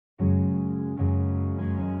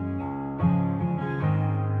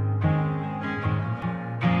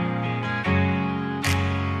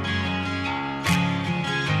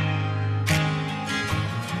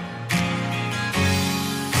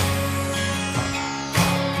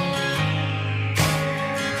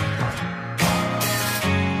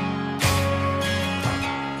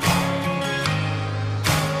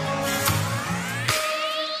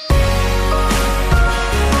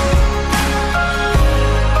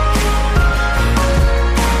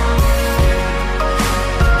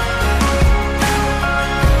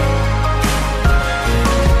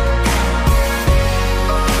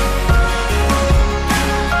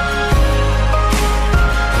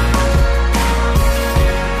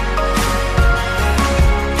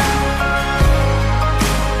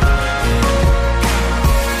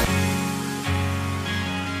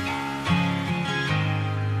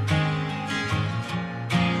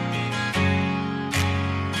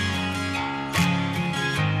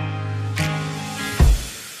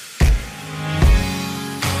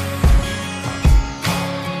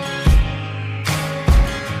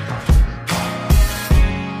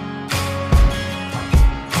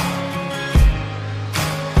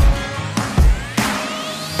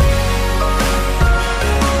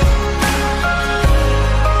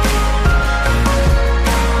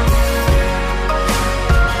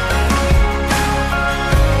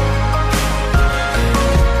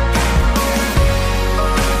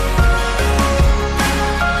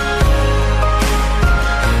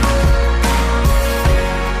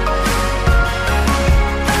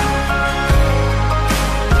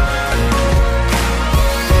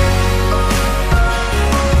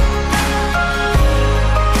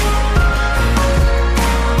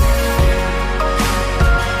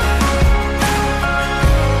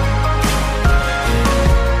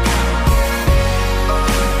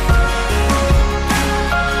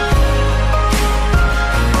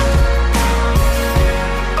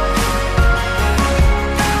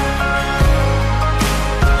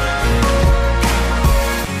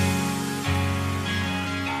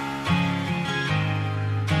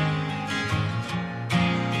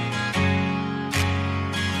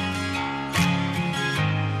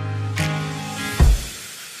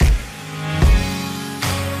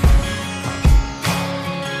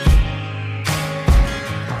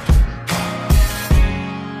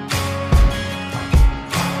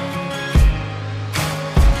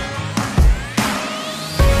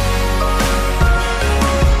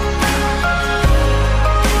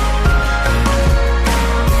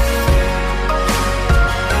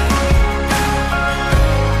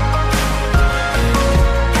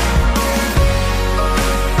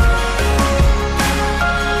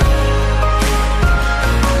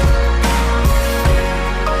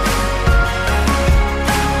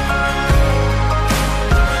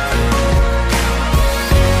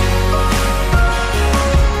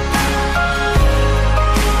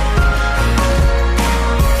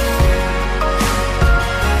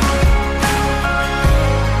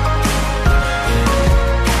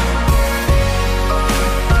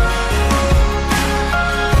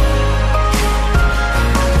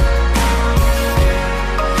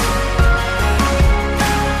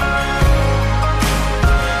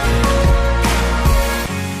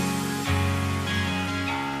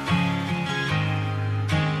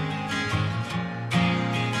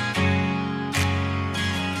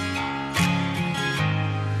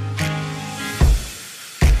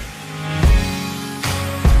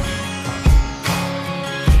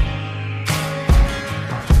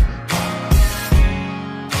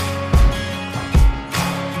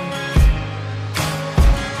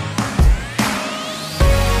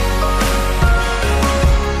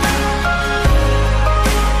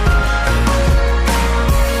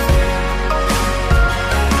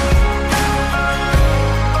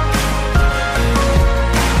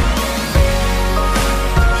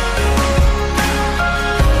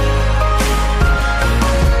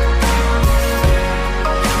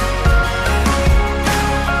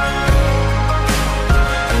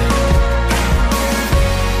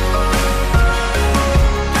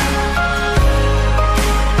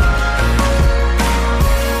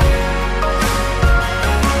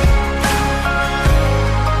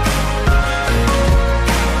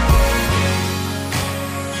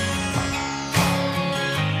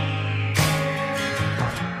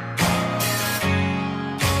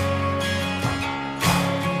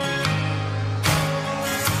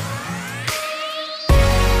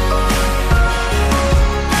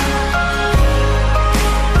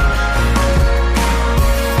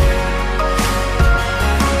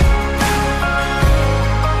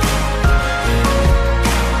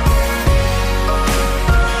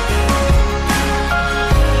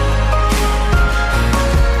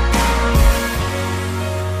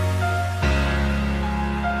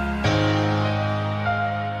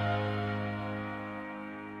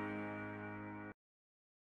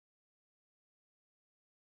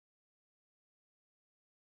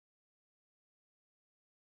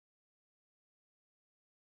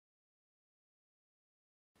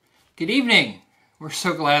Good evening. We're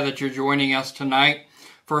so glad that you're joining us tonight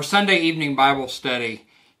for our Sunday evening Bible study.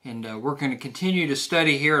 And we're going to continue to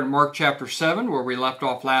study here in Mark chapter 7 where we left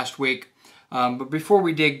off last week. But before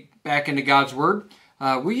we dig back into God's Word,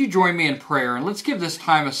 will you join me in prayer? And let's give this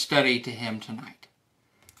time of study to Him tonight.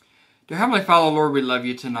 Dear Heavenly Father, Lord, we love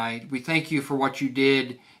you tonight. We thank you for what you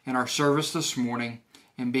did in our service this morning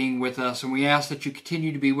and being with us. And we ask that you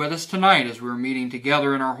continue to be with us tonight as we're meeting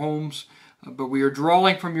together in our homes. But we are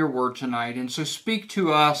drawing from your word tonight. And so speak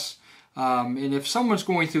to us. And if someone's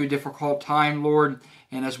going through a difficult time, Lord,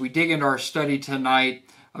 and as we dig into our study tonight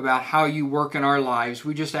about how you work in our lives,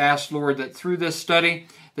 we just ask, Lord, that through this study,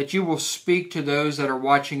 that you will speak to those that are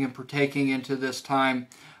watching and partaking into this time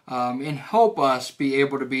and help us be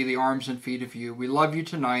able to be the arms and feet of you. We love you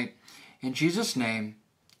tonight. In Jesus' name,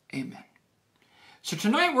 amen. So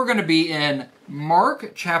tonight we're going to be in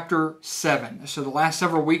Mark chapter 7. So the last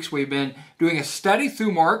several weeks we've been doing a study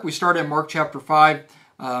through Mark. We started in Mark chapter 5.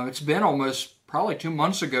 It's been almost probably 2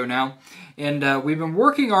 months ago now. And we've been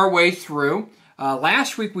working our way through.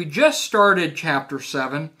 Last week we just started chapter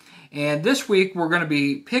 7. And this week we're going to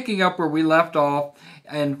be picking up where we left off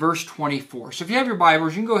in verse 24. So if you have your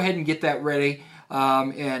Bibles, you can go ahead and get that ready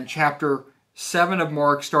in chapter 7 of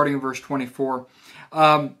Mark, starting in verse 24.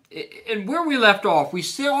 And where we left off, we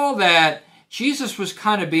saw that Jesus was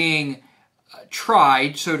kind of being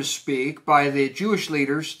tried, so to speak, by the Jewish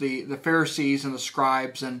leaders, the Pharisees and the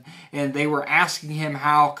scribes, and they were asking him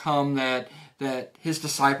how come that his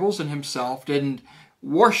disciples and himself didn't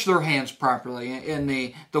wash their hands properly in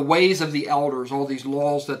the ways of the elders, all these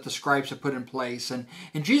laws that the scribes had put in place. And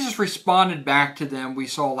Jesus responded back to them, we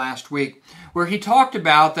saw last week, where he talked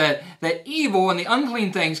about that evil and the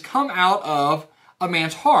unclean things come out of a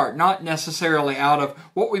man's heart, not necessarily out of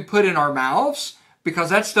what we put in our mouths,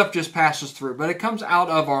 because that stuff just passes through, but it comes out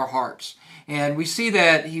of our hearts. And we see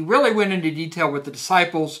that he really went into detail with the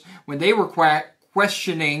disciples when they were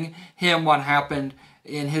questioning him what happened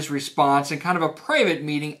in his response, in kind of a private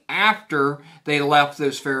meeting after they left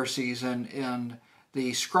those Pharisees and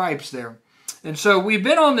the scribes there. And so we've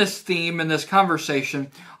been on this theme and this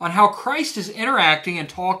conversation on how Christ is interacting and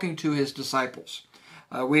talking to his disciples.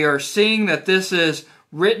 We are seeing that this is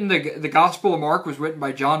written, the Gospel of Mark was written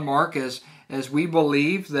by John Mark as we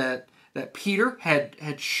believe that Peter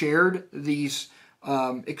had shared these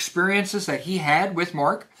experiences that he had with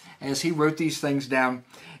Mark as he wrote these things down.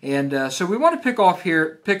 And so we want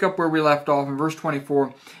to pick up where we left off in verse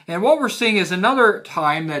 24. And what we're seeing is another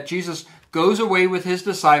time that Jesus goes away with his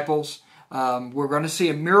disciples. We're going to see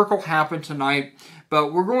a miracle happen tonight,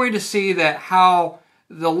 but we're going to see that how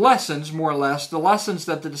the lessons, more or less, the lessons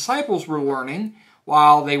that the disciples were learning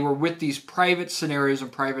while they were with these private scenarios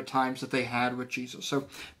and private times that they had with Jesus. So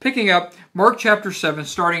picking up Mark chapter 7,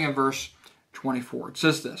 starting in verse 24. It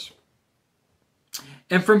says this: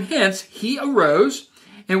 "And from hence he arose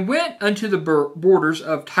and went unto the borders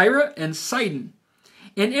of Tyre and Sidon,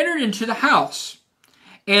 and entered into the house,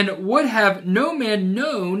 and would have no man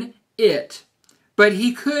known it, but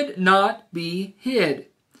he could not be hid.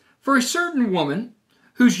 For a certain woman,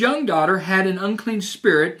 whose young daughter had an unclean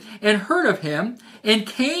spirit, and heard of him, and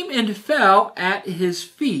came and fell at his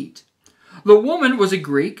feet. The woman was a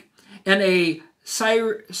Greek, and a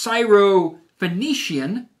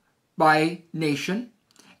Syrophoenician by nation,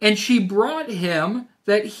 and she brought him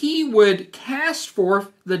that he would cast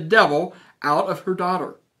forth the devil out of her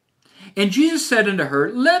daughter. And Jesus said unto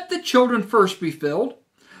her, Let the children first be filled,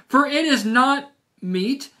 for it is not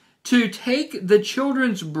meet to take the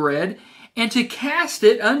children's bread and to cast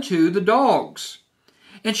it unto the dogs.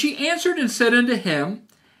 And she answered and said unto him,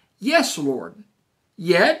 Yes, Lord.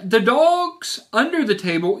 Yet the dogs under the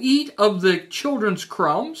table eat of the children's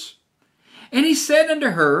crumbs. And he said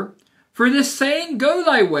unto her, For this saying, go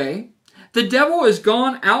thy way, the devil is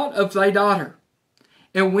gone out of thy daughter.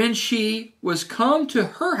 And when she was come to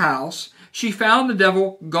her house, she found the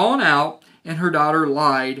devil gone out, and her daughter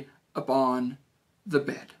lied upon the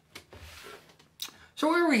bed."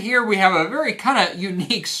 So over here we have a very kind of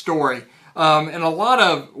unique story in a lot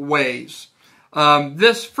of ways.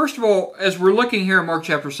 This, first of all, as we're looking here in Mark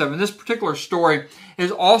chapter 7, this particular story is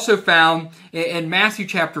also found in Matthew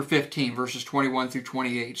chapter 15, verses 21 through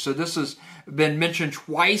 28. So this has been mentioned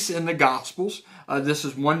twice in the Gospels. This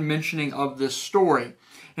is one mentioning of this story.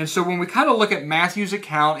 And so when we kind of look at Matthew's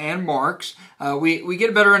account and Mark's, we get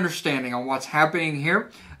a better understanding on what's happening here.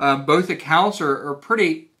 Both accounts are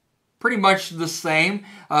pretty much the same,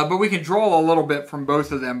 but we can draw a little bit from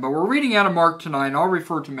both of them. But we're reading out of Mark tonight, and I'll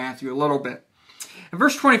refer to Matthew a little bit. In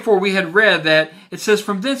verse 24, we had read that it says,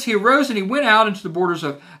 "From thence he arose and he went out into the borders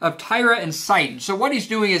of Tyre and Sidon." So what he's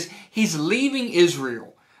doing is he's leaving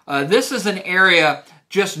Israel. This is an area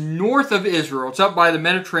just north of Israel. It's up by the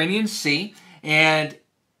Mediterranean Sea. And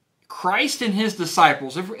Christ and his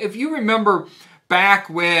disciples, if you remember back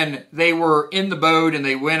when they were in the boat and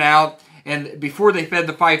they went out, and before they fed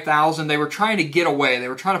the 5,000, they were trying to get away. They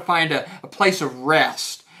were trying to find a place of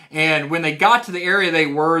rest. And when they got to the area they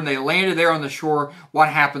were and they landed there on the shore, what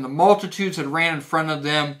happened? The multitudes had ran in front of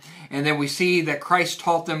them. And then we see that Christ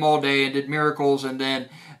taught them all day and did miracles, and then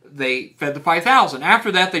they fed the 5,000.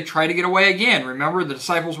 After that, they tried to get away again. Remember, the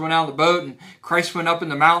disciples went out of the boat and Christ went up in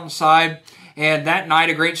the mountainside. And that night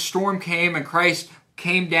a great storm came, and Christ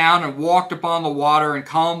came down and walked upon the water and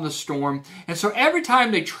calmed the storm. And so every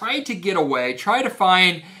time they tried to get away, try to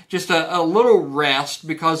find just a little rest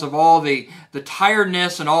because of all the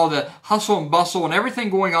tiredness and all the hustle and bustle and everything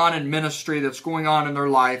going on in ministry that's going on in their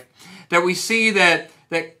life, that we see that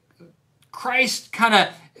Christ kind of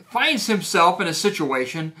finds himself in a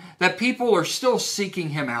situation that people are still seeking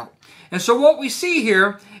him out. And so what we see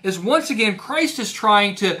here is, once again, Christ is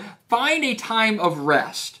trying to find a time of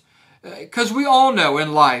rest. Because we all know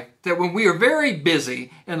in life that when we are very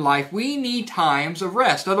busy in life, we need times of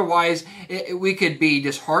rest. Otherwise, we could be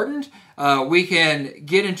disheartened. We can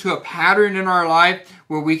get into a pattern in our life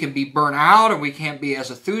where we can be burnt out and we can't be as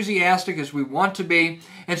enthusiastic as we want to be.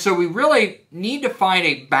 And so we really need to find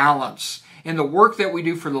a balance in the work that we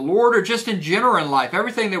do for the Lord, or just in general in life.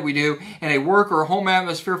 Everything that we do in a work or a home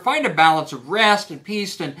atmosphere, find a balance of rest and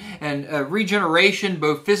peace and regeneration,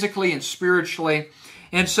 both physically and spiritually.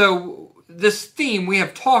 And so this theme we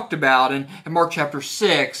have talked about in Mark chapter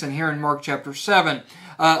 6 and here in Mark chapter 7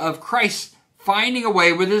 of Christ finding a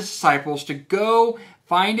way with his disciples to go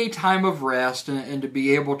find a time of rest and to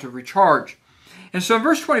be able to recharge. And so in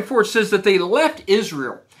verse 24 it says that they left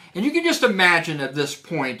Israel. And you can just imagine at this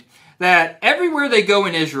point that everywhere they go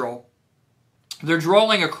in Israel, they're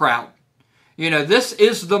drawing a crowd. You know, this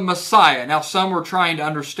is the Messiah. Now some were trying to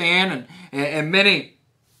understand, and many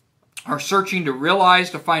are searching to realize,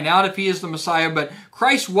 to find out if he is the Messiah, but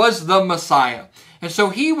Christ was the Messiah. And so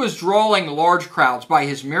he was drawing large crowds by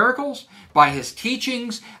his miracles, by his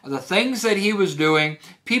teachings, the things that he was doing.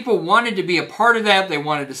 People wanted to be a part of that. They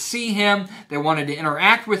wanted to see him. They wanted to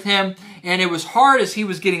interact with him. And it was hard as he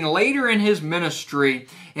was getting later in his ministry,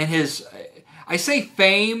 in his, I say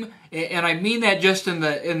fame, and I mean that just in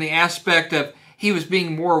the aspect of he was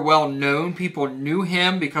being more well-known. People knew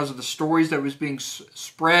him because of the stories that was being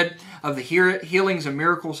spread of the healings and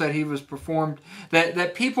miracles that he was performed.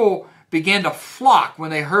 That people began to flock when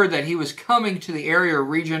they heard that he was coming to the area or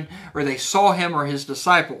region, or they saw him or his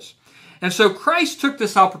disciples. And so Christ took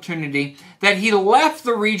this opportunity that he left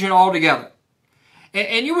the region altogether.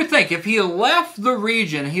 And you would think if he left the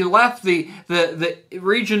region, he left the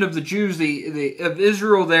region of the Jews, of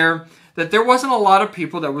Israel there, that there wasn't a lot of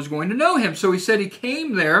people that was going to know him. So he said he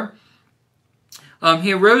came there.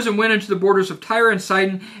 He arose and went into the borders of Tyre and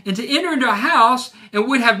Sidon, and to enter into a house and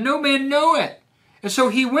would have no man know it. And so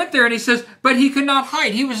he went there and he says, but he could not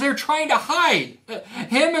hide. He was there trying to hide.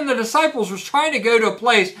 Him and the disciples was trying to go to a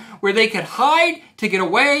place where they could hide, to get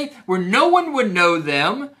away, where no one would know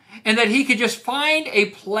them, and that he could just find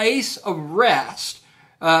a place of rest,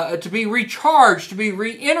 to be recharged, to be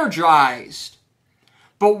re-energized.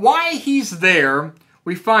 But why he's there,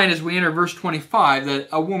 we find as we enter verse 25 that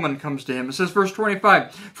a woman comes to him. It says, verse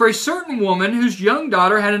 25, for a certain woman whose young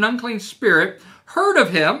daughter had an unclean spirit heard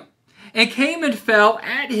of him and came and fell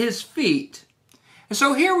at his feet. And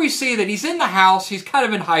so here we see that he's in the house. He's kind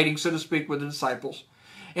of in hiding, so to speak, with the disciples.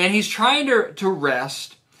 And he's trying to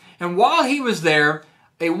rest. And while he was there,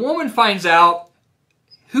 a woman finds out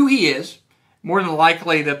who he is. More than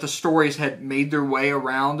likely that the stories had made their way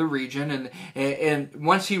around the region. And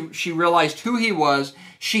once she realized who he was,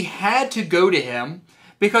 she had to go to him,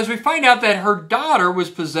 because we find out that her daughter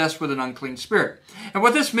was possessed with an unclean spirit. And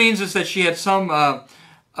what this means is that she had some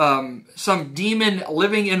demon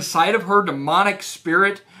living inside of her, demonic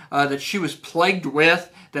spirit that she was plagued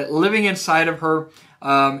with, that living inside of her.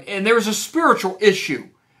 And there was a spiritual issue.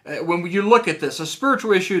 When you look at this, a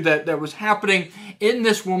spiritual issue that was happening in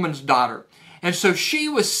this woman's daughter. And so she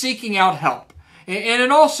was seeking out help. And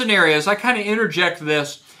in all scenarios, I kind of interject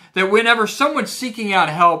this, that whenever someone's seeking out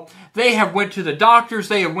help, they have went to the doctors,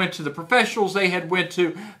 they have went to the professionals, they had went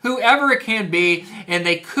to whoever it can be, and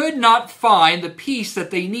they could not find the peace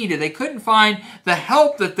that they needed. They couldn't find the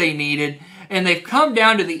help that they needed, and they've come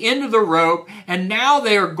down to the end of the rope, and now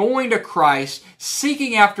they are going to Christ,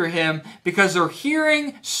 seeking after him, because they're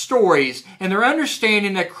hearing stories, and they're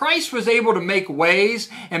understanding that Christ was able to make ways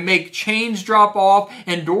and make chains drop off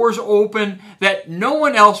and doors open that no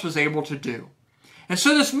one else was able to do. And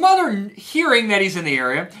so this mother, hearing that he's in the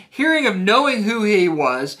area, hearing of knowing who he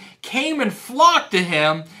was, came and flocked to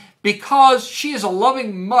him because she is a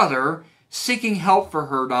loving mother seeking help for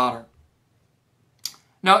her daughter.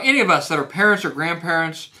 Now, any of us that are parents or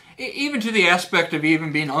grandparents, even to the aspect of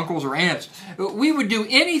even being uncles or aunts, we would do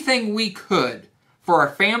anything we could for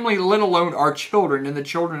our family, let alone our children and the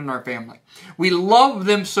children in our family. We love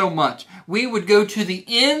them so much. We would go to the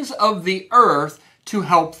ends of the earth to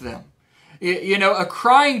help them. You know, a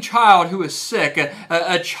crying child who is sick,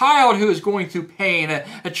 a child who is going through pain,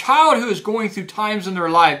 a child who is going through times in their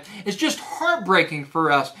life is just heartbreaking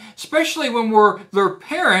for us, especially when we're their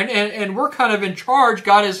parent and we're kind of in charge.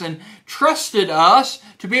 God has entrusted us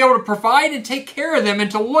to be able to provide and take care of them and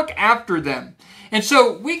to look after them. And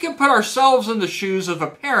so we can put ourselves in the shoes of a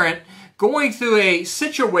parent going through a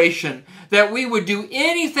situation that we would do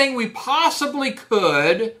anything we possibly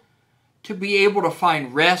could to be able to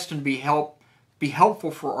find rest and be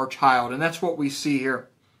helpful for our child. And that's what we see here.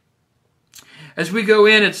 As we go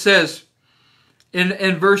in, it says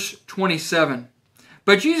in verse 27,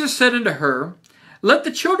 "But Jesus said unto her, Let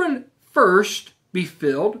the children first be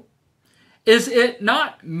filled. Is it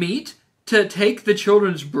not meet to take the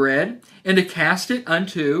children's bread and to cast it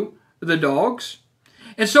unto the dogs?"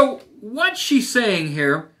 And so what she's saying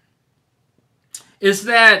here is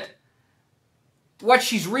that what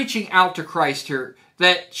she's reaching out to Christ here,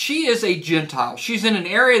 that she is a Gentile. She's in an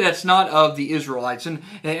area that's not of the Israelites. And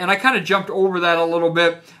I kind of jumped over that a little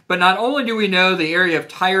bit. But not only do we know the area of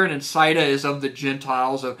Tyre and Sidon is of the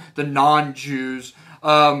Gentiles, of the non-Jews,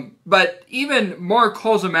 but even Mark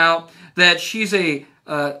calls them out that she's a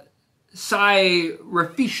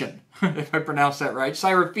Syrophoenician, if I pronounce that right,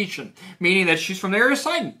 Syrophoenician, meaning that she's from the area of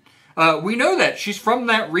Sidon. We know that. She's from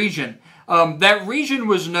that region. That region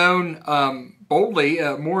was known boldly,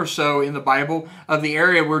 more so in the Bible, of the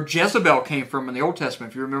area where Jezebel came from in the Old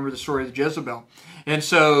Testament, if you remember the story of Jezebel. And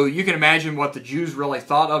so you can imagine what the Jews really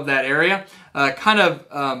thought of that area.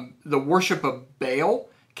 The worship of Baal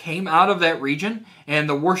came out of that region, and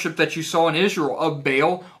the worship that you saw in Israel of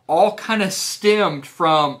Baal all kind of stemmed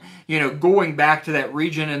from, going back to that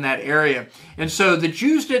region in that area. And so the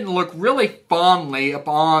Jews didn't look really fondly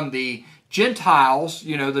upon the Gentiles,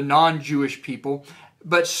 the non-Jewish people,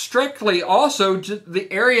 but strictly also to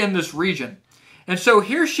the area in this region. And so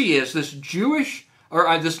here she is, this Jewish,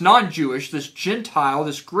 or this non-Jewish, this Gentile,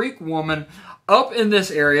 this Greek woman up in this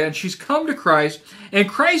area, and she's come to Christ, and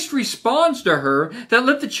Christ responds to her that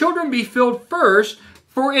let the children be filled first,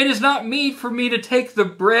 for it is not meet for me to take the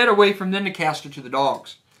bread away from them to cast it to the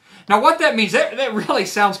dogs. Now what that means, that really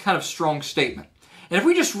sounds kind of a strong statement. And if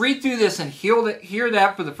we just read through this and hear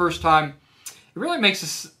that for the first time, it really makes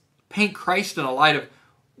us paint Christ in a light of,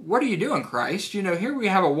 what are you doing, Christ? Here we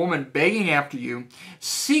have a woman begging after you,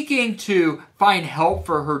 seeking to find help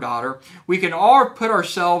for her daughter. We can all put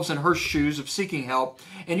ourselves in her shoes of seeking help,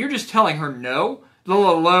 and you're just telling her no, let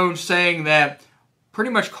alone saying that, pretty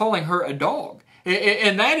much calling her a dog.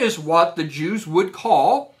 And that is what the Jews would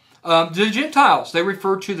call the Gentiles. They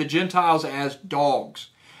refer to the Gentiles as dogs.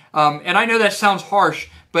 And I know that sounds harsh,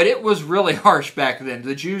 but it was really harsh back then.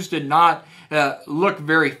 The Jews did not look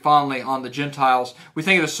very fondly on the Gentiles. We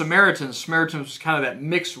think of the Samaritans. Samaritans was kind of that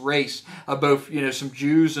mixed race of both, some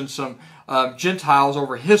Jews and some Gentiles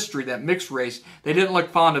over history, that mixed race. They didn't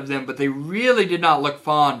look fond of them, but they really did not look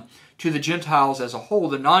fond to the Gentiles as a whole,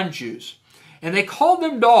 the non-Jews. And they called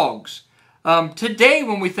them dogs. Today,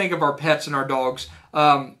 when we think of our pets and our dogs,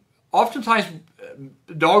 oftentimes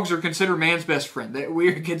dogs are considered man's best friend.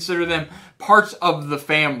 We consider them parts of the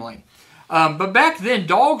family. But back then,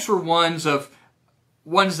 dogs were ones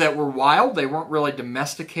that were wild. They weren't really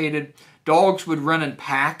domesticated. Dogs would run in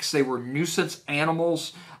packs. They were nuisance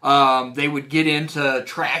animals. They would get into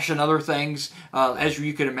trash and other things, as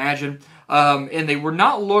you could imagine. And they were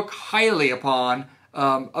not looked highly upon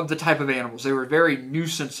of the type of animals. They were very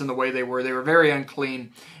nuisance in the way they were. They were very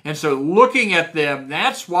unclean. And so looking at them,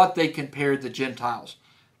 that's what they compared the Gentiles.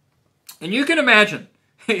 And you can imagine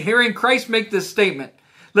hearing Christ make this statement,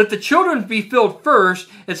 let the children be filled first.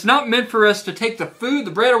 It's not meant for us to take the food,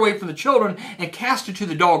 the bread away from the children and cast it to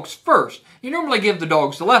the dogs first. You normally give the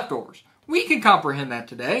dogs the leftovers. We can comprehend that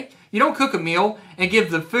today. You don't cook a meal and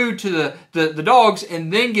give the food to the dogs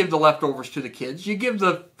and then give the leftovers to the kids. You give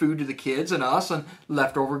the food to the kids and us, and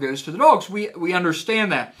leftover goes to the dogs. We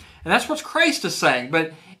understand that. And that's what Christ is saying.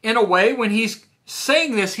 But in a way, when he's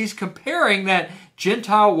saying this, he's comparing that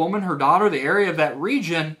Gentile woman, her daughter, the area of that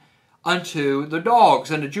region, unto the dogs.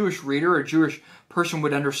 And a Jewish reader, a Jewish person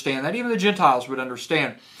would understand that. Even the Gentiles would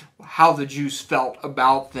understand how the Jews felt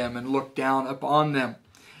about them and looked down upon them.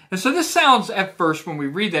 And so this sounds, at first, when we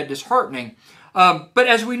read that, disheartening. But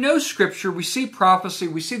as we know Scripture, we see prophecy,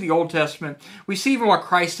 we see the Old Testament, we see even what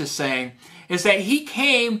Christ is saying, is that He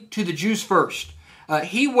came to the Jews first.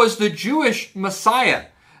 He was the Jewish Messiah.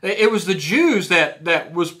 It was the Jews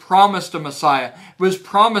that was promised a Messiah, was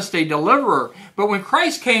promised a deliverer. But when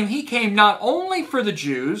Christ came, He came not only for the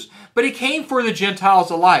Jews, but He came for the Gentiles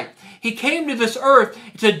alike. He came to this earth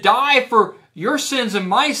to die for your sins and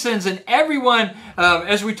my sins and everyone,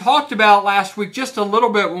 as we talked about last week just a little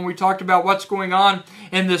bit when we talked about what's going on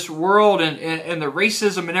in this world and the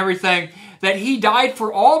racism and everything, that He died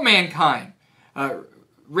for all mankind.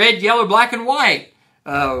 Red, yellow, black, and white.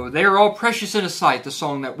 They are all precious in His sight, the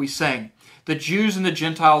song that we sang. The Jews and the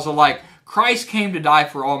Gentiles alike. Christ came to die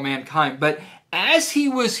for all mankind. But as He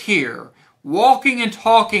was here, walking and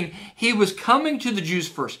talking, He was coming to the Jews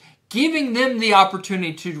first, giving them the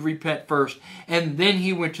opportunity to repent first, and then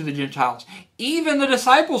He went to the Gentiles. Even the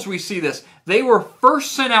disciples, we see this. They were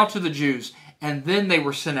first sent out to the Jews, and then they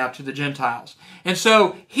were sent out to the Gentiles. And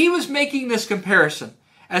so He was making this comparison.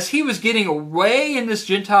 As He was getting away in this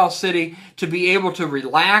Gentile city to be able to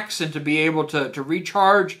relax and to be able to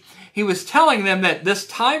recharge, He was telling them that this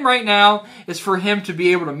time right now is for Him to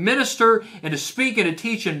be able to minister and to speak and to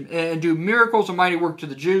teach and do miracles and mighty work to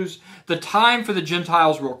the Jews. The time for the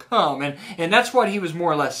Gentiles will come. And that's what He was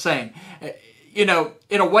more or less saying. You know,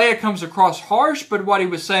 in a way it comes across harsh, but what He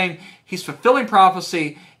was saying, He's fulfilling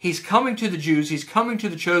prophecy. He's coming to the Jews. He's coming to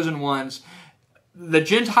the chosen ones. The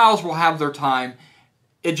Gentiles will have their time.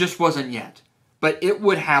 It just wasn't yet. But it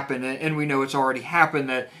would happen, and we know it's already happened,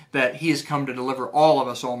 that He has come to deliver all of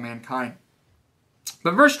us, all mankind.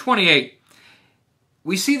 But verse 28,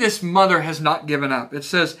 we see this mother has not given up. It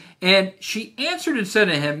says, "And she answered and said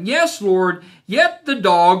to Him, Yes, Lord, yet the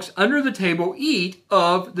dogs under the table eat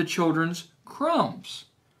of the children's crumbs."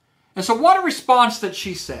 And so what a response that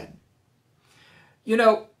she said. You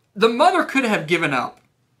know, the mother could have given up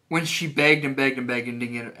when she begged and begged and begged and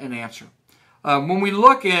didn't get an answer. When we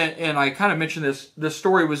look at, and I kind of mentioned this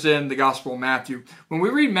story was in the Gospel of Matthew. When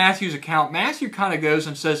we read Matthew's account, Matthew kind of goes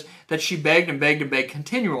and says that she begged and begged and begged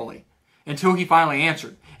continually until He finally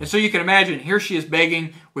answered. And so you can imagine, here she is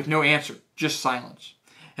begging with no answer, just silence.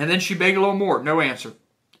 And then she begged a little more, no answer,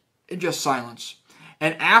 and just silence.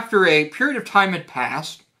 And after a period of time had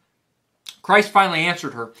passed, Christ finally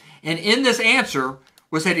answered her. And in this answer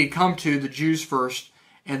was that He'd come to the Jews first,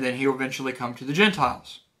 and then He'll eventually come to the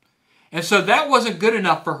Gentiles. And so that wasn't good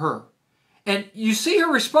enough for her. And you see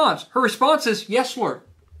her response. Her response is, "Yes, Lord,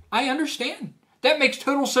 I understand. That makes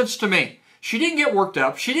total sense to me." She didn't get worked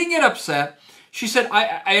up. She didn't get upset. She said,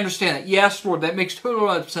 I understand that. Yes, Lord, that makes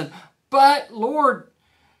total sense. But, Lord,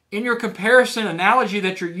 in your comparison analogy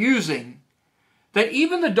that you're using, that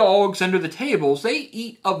even the dogs under the tables, they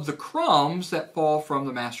eat of the crumbs that fall from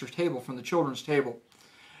the master's table, from the children's table.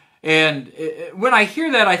 And when I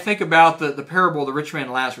hear that, I think about the parable of the rich man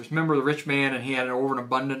and Lazarus. Remember the rich man, and he had an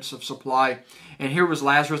overabundance of supply. And here was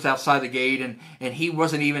Lazarus outside the gate, and he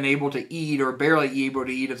wasn't even able to eat, or barely able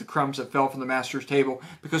to eat, of the crumbs that fell from the master's table.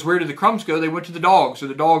 Because where did the crumbs go? They went to the dogs. So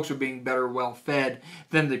the dogs were being better well fed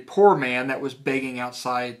than the poor man that was begging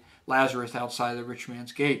outside, Lazarus outside the rich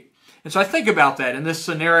man's gate. And so I think about that in this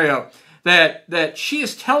scenario, that she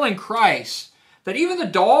is telling Christ that even the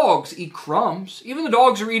dogs eat crumbs. Even the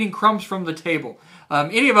dogs are eating crumbs from the table.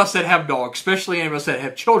 Any of us that have dogs, especially any of us that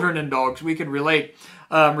have children and dogs, we can relate,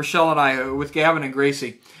 Rochelle and I, with Gavin and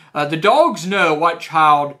Gracie. The dogs know what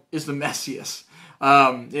child is the messiest.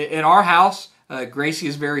 In our house, Gracie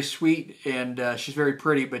is very sweet and she's very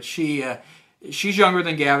pretty, but she's younger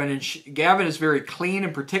than Gavin, and Gavin is very clean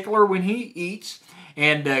and particular when he eats.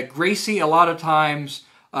 And Gracie, a lot of times,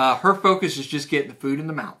 her focus is just getting the food in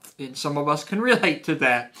the mouth. And some of us can relate to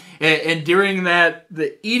that. And during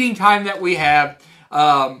the eating time that we have,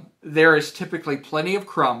 there is typically plenty of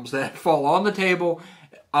crumbs that fall on the table,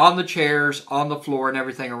 on the chairs, on the floor, and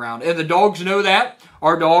everything around. And the dogs know that.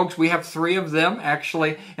 Our dogs, we have 3 of them,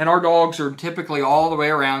 actually, and our dogs are typically all the way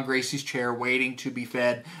around Gracie's chair waiting to be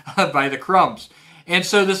fed by the crumbs. And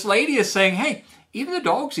so this lady is saying, hey, even the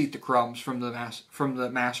dogs eat the crumbs from the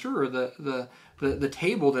master or the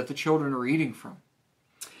table that the children are eating from.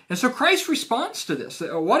 And so Christ responds to this.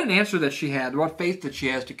 What an answer that she had. What faith that she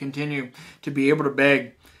has to continue to be able to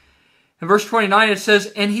beg. In verse 29 it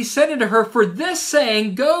says, "And He said unto her, For this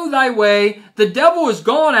saying, Go thy way, the devil is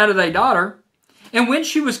gone out of thy daughter. And when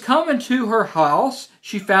she was come into her house,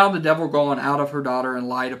 she found the devil gone out of her daughter, and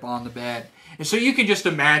lied upon the bed." And so you can just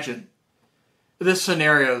imagine this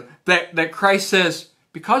scenario that Christ says,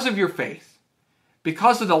 because of your faith,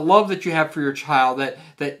 because of the love that you have for your child,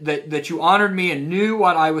 that you honored me and knew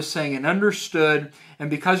what I was saying and understood,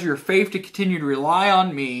 and because of your faith to continue to rely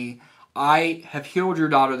on me, I have healed your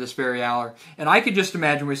daughter this very hour. And I could just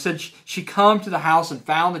imagine, we said she come to the house and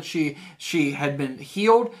found that she had been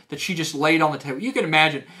healed, that she just laid on the table. You can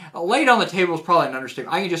imagine, laid on the table is probably an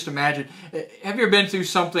understatement. I can just imagine, have you ever been through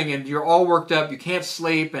something and you're all worked up, you can't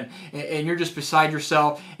sleep, and you're just beside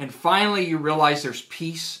yourself, and finally you realize there's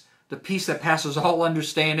peace, the peace that passes all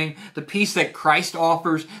understanding, the peace that Christ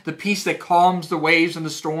offers, the peace that calms the waves and the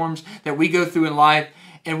storms that we go through in life,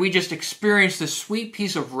 and we just experience this sweet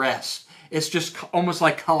peace of rest. It's just almost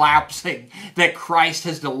like collapsing that Christ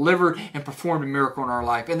has delivered and performed a miracle in our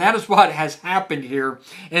life. And that is what has happened here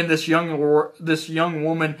in this young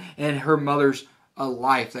woman and her mother's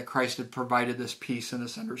life, that Christ had provided this peace and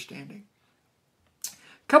this understanding.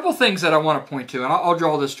 A couple things that I want to point to, and I'll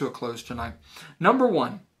draw this to a close tonight. Number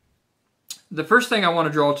one, the first thing I want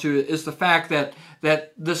to draw to is the fact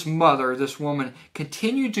that this mother, this woman,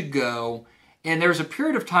 continued to go. And there was a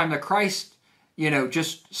period of time that Christ,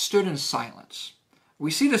 just stood in silence.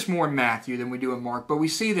 We see this more in Matthew than we do in Mark, but we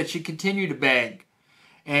see that she continued to beg.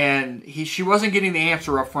 And she wasn't getting the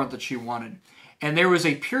answer up front that she wanted. And there was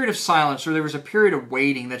a period of silence, or there was a period of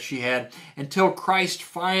waiting that she had until Christ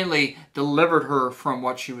finally delivered her from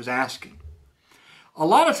what she was asking. A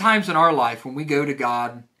lot of times in our life, when we go to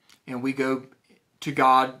God, and we go to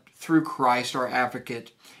God through Christ, our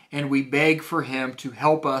advocate, and we beg for Him to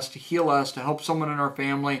help us, to heal us, to help someone in our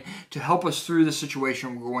family, to help us through the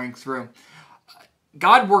situation we're going through.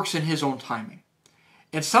 God works in His own timing.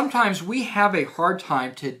 And sometimes we have a hard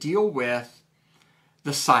time to deal with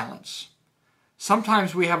the silence.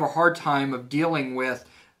 Sometimes we have a hard time of dealing with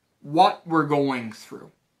what we're going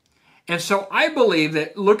through. And so I believe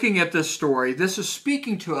that looking at this story, this is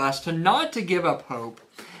speaking to us to not to give up hope,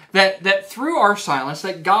 that through our silence,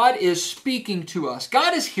 that God is speaking to us.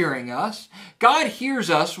 God is hearing us. God hears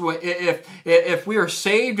us if we are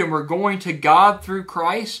saved and we're going to God through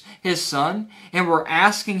Christ, His Son, and we're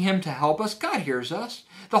asking Him to help us. God hears us.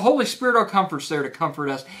 The Holy Spirit, our comfort's there to comfort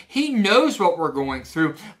us. He knows what we're going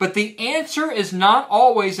through, but the answer is not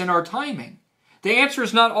always in our timing. The answer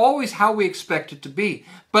is not always how we expect it to be.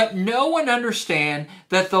 But know and understand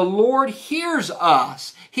that the Lord hears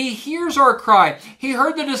us. He hears our cry. He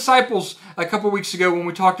heard the disciples a couple weeks ago when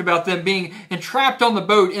we talked about them being entrapped on the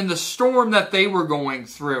boat in the storm that they were going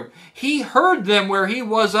through. He heard them where He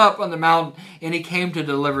was up on the mountain, and He came to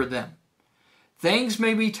deliver them. Things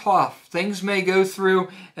may be tough. Things may go through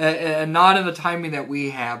not in the timing that we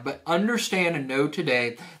have. But understand and know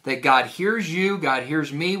today that God hears you, God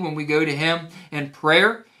hears me when we go to Him in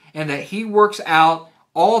prayer, and that He works out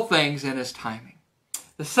all things in His timing.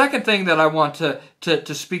 The second thing that I want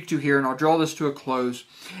to speak to here, and I'll draw this to a close,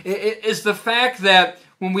 is the fact that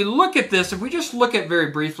when we look at this, if we just look at it very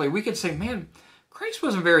briefly, we could say, man, Christ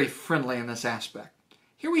wasn't very friendly in this aspect.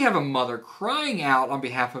 Here we have a mother crying out on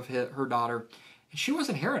behalf of her daughter, and she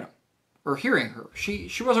wasn't hearing him or hearing her.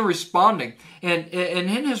 She wasn't responding. And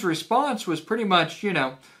in His response was pretty much,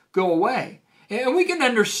 go away. And we can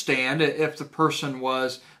understand if the person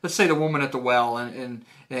was, let's say the woman at the well,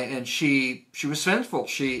 and she was sinful.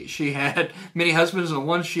 She had many husbands, and the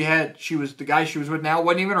one the guy she was with now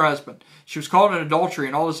wasn't even her husband. She was caught in adultery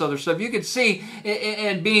and all this other stuff. You could see,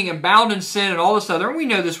 and being bound in sin and all this other, and we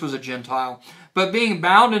know this was a Gentile, but being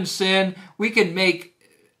bound in sin, we can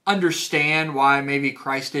understand why maybe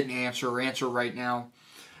Christ didn't answer right now.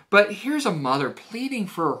 But here's a mother pleading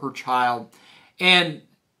for her child, and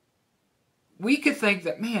we could think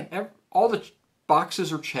that, man, all the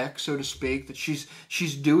boxes are checked, so to speak, that she's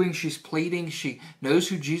pleading, she knows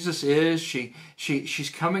who Jesus is, she's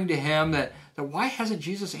coming to Him, that why hasn't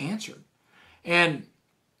Jesus answered? And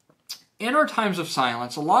in our times of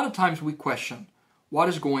silence, a lot of times we question, what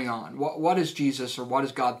is going on? What is Jesus, or what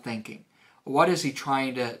is God thinking? What is He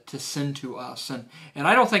trying to send to us? And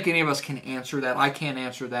I don't think any of us can answer that. I can't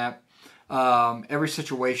answer that. Every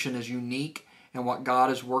situation is unique and what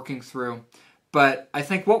God is working through. But I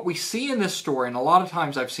think what we see in this story, and a lot of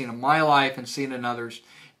times I've seen in my life and seen in others,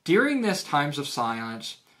 during these times of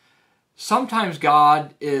silence, sometimes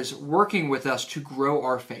God is working with us to grow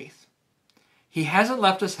our faith. He hasn't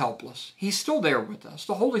left us helpless. He's still there with us.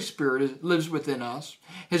 The Holy Spirit lives within us.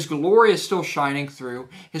 His glory is still shining through.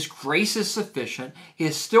 His grace is sufficient. He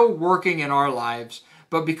is still working in our lives.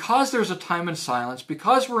 But because there's a time in silence,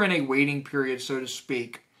 because we're in a waiting period, so to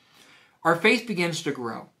speak, our faith begins to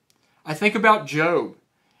grow. I think about Job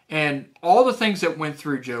and all the things that went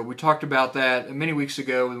through Job. We talked about that many weeks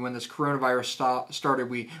ago when this coronavirus started.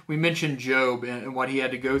 We mentioned Job and what he had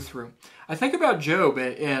to go through. I think about Job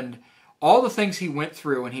and all the things he went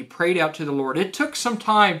through, and he prayed out to the Lord. It took some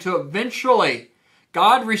time to eventually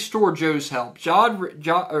God restored Job's health.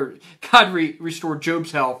 Restored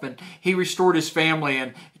Job's health, and he restored his family,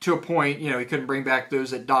 and to a point, he couldn't bring back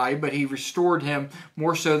those that died, but he restored him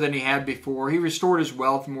more so than he had before. He restored his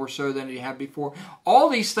wealth more so than he had before. All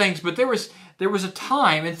these things, but there was a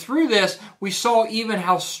time, and through this, we saw even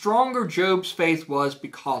how stronger Job's faith was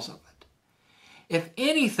because of it. If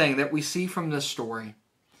anything that we see from this story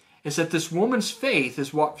is that this woman's faith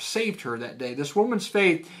is what saved her that day. This woman's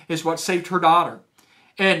faith is what saved her daughter.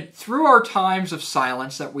 And through our times of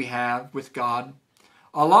silence that we have with God,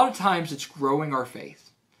 a lot of times it's growing our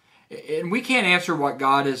faith. And we can't answer what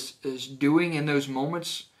God is doing in those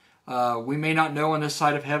moments. We may not know on this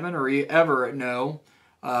side of heaven or ever know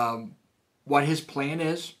what His plan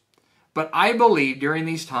is. But I believe during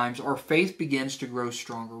these times our faith begins to grow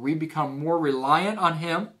stronger. We become more reliant on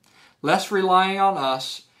Him, less relying on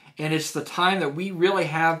us, and it's the time that we really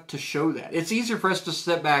have to show that. It's easier for us to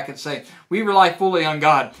step back and say, we rely fully on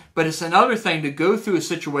God, but it's another thing to go through a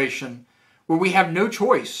situation where we have no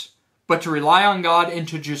choice but to rely on God and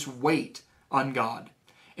to just wait on God.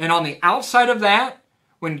 And on the outside of that,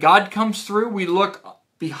 when God comes through, we look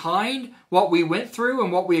behind what we went through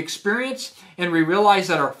and what we experienced, and we realize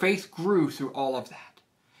that our faith grew through all of that.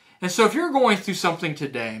 And so if you're going through something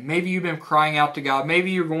today, maybe you've been crying out to God,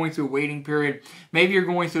 maybe you're going through a waiting period, maybe you're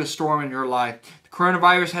going through a storm in your life. The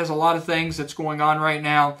coronavirus has a lot of things that's going on right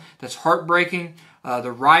now that's heartbreaking.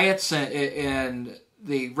 The riots and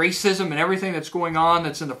the racism and everything that's going on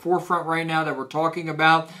that's in the forefront right now that we're talking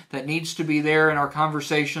about that needs to be there in our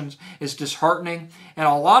conversations is disheartening. And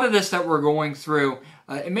a lot of this that we're going through,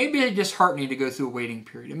 it may be disheartening to go through a waiting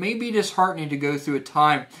period. It may be disheartening to go through a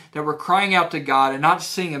time that we're crying out to God and not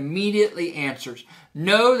seeing immediately answers.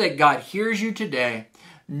 Know that God hears you today.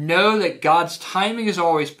 Know that God's timing is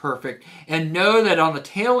always perfect. And know that on the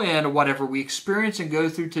tail end of whatever we experience and go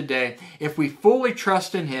through today, if we fully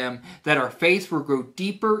trust in Him, that our faith will grow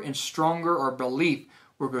deeper and stronger. Our belief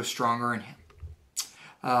will grow stronger in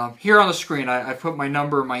Him. Here on the screen, I put my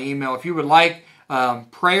number and my email. If you would like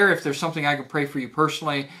prayer, if there's something I can pray for you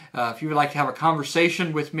personally, if you would like to have a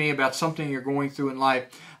conversation with me about something you're going through in life,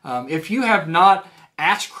 if you have not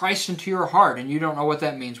asked Christ into your heart and you don't know what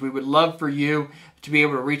that means, we would love for you to be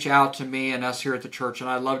able to reach out to me and us here at the church, and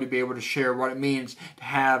I'd love to be able to share what it means to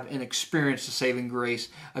have and experience the saving grace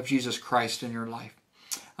of Jesus Christ in your life.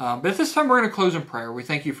 But at this time, we're going to close in prayer. We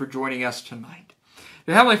thank you for joining us tonight.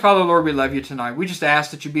 Dear Heavenly Father, Lord, we love you tonight. We just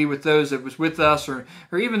ask that you be with those that was with us or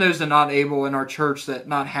even those that are not able in our church that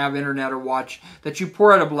not have internet or watch, that you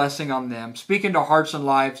pour out a blessing on them. Speak into hearts and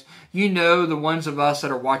lives. You know the ones of us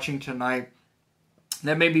that are watching tonight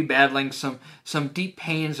that may be battling some deep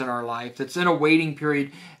pains in our life, that's in a waiting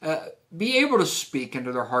period. Be able to speak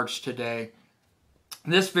into their hearts today,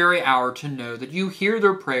 this very hour, to know that you hear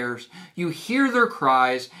their prayers, you hear their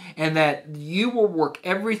cries, and that you will work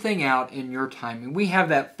everything out in your timing. We have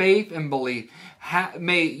that faith and belief.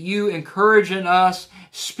 May you encourage in us,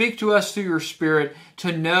 speak to us through your Spirit,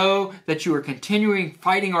 to know that you are continuing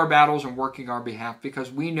fighting our battles and working our behalf,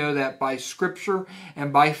 because we know that by Scripture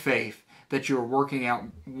and by faith, that you are working out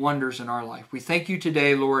wonders in our life. We thank you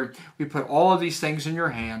today, Lord. We put all of these things in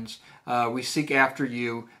your hands. We seek after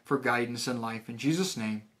you for guidance in life. In Jesus'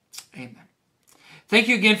 name, amen. Thank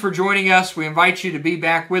you again for joining us. We invite you to be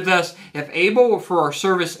back with us, if able, for our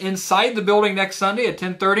service inside the building next Sunday at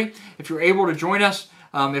 10:30. If you're able to join us.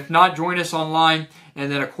 If not, join us online. And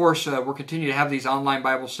then, of course, we'll continue to have these online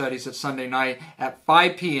Bible studies at Sunday night at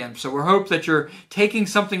 5 p.m. So we hope that you're taking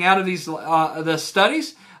something out of these the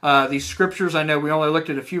studies. These scriptures, I know we only looked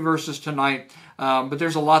at a few verses tonight, but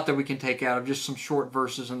there's a lot that we can take out of just some short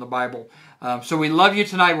verses in the Bible. So we love you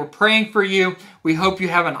tonight. We're praying for you. We hope you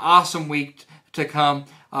have an awesome week to come.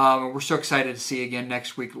 We're so excited to see you again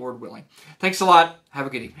next week, Lord willing. Thanks a lot. Have a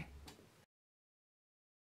good evening.